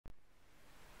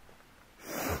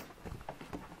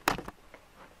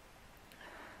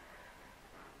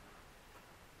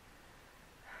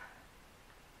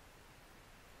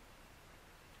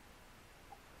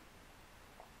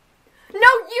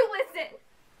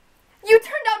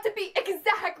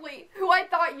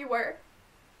thought you were.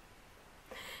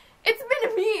 It's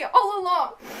been me all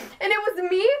along, and it was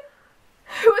me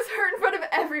who was hurt in front of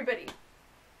everybody.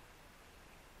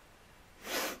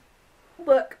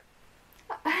 Look,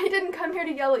 I didn't come here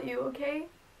to yell at you, okay?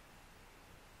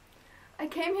 I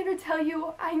came here to tell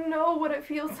you I know what it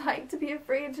feels like to be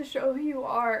afraid to show who you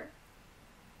are.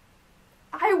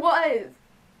 I was.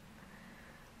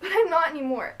 But I'm not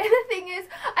anymore. And the thing is,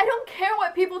 I don't care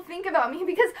what people think about me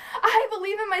because I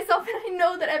believe in myself and I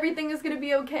know that everything is going to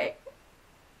be okay.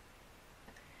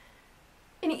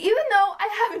 And even though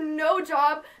I have no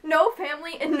job, no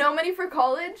family, and no money for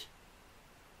college,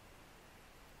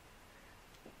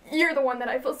 you're the one that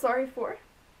I feel sorry for.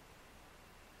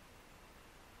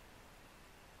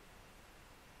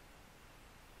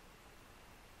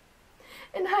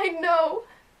 And I know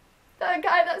that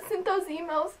guy that sent those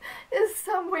emails is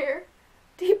somewhere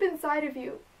deep inside of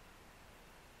you.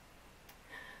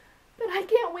 But I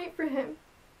can't wait for him.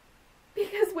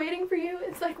 Because waiting for you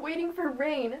is like waiting for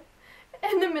rain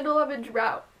in the middle of a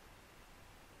drought.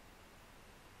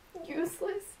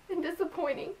 Useless and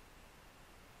disappointing.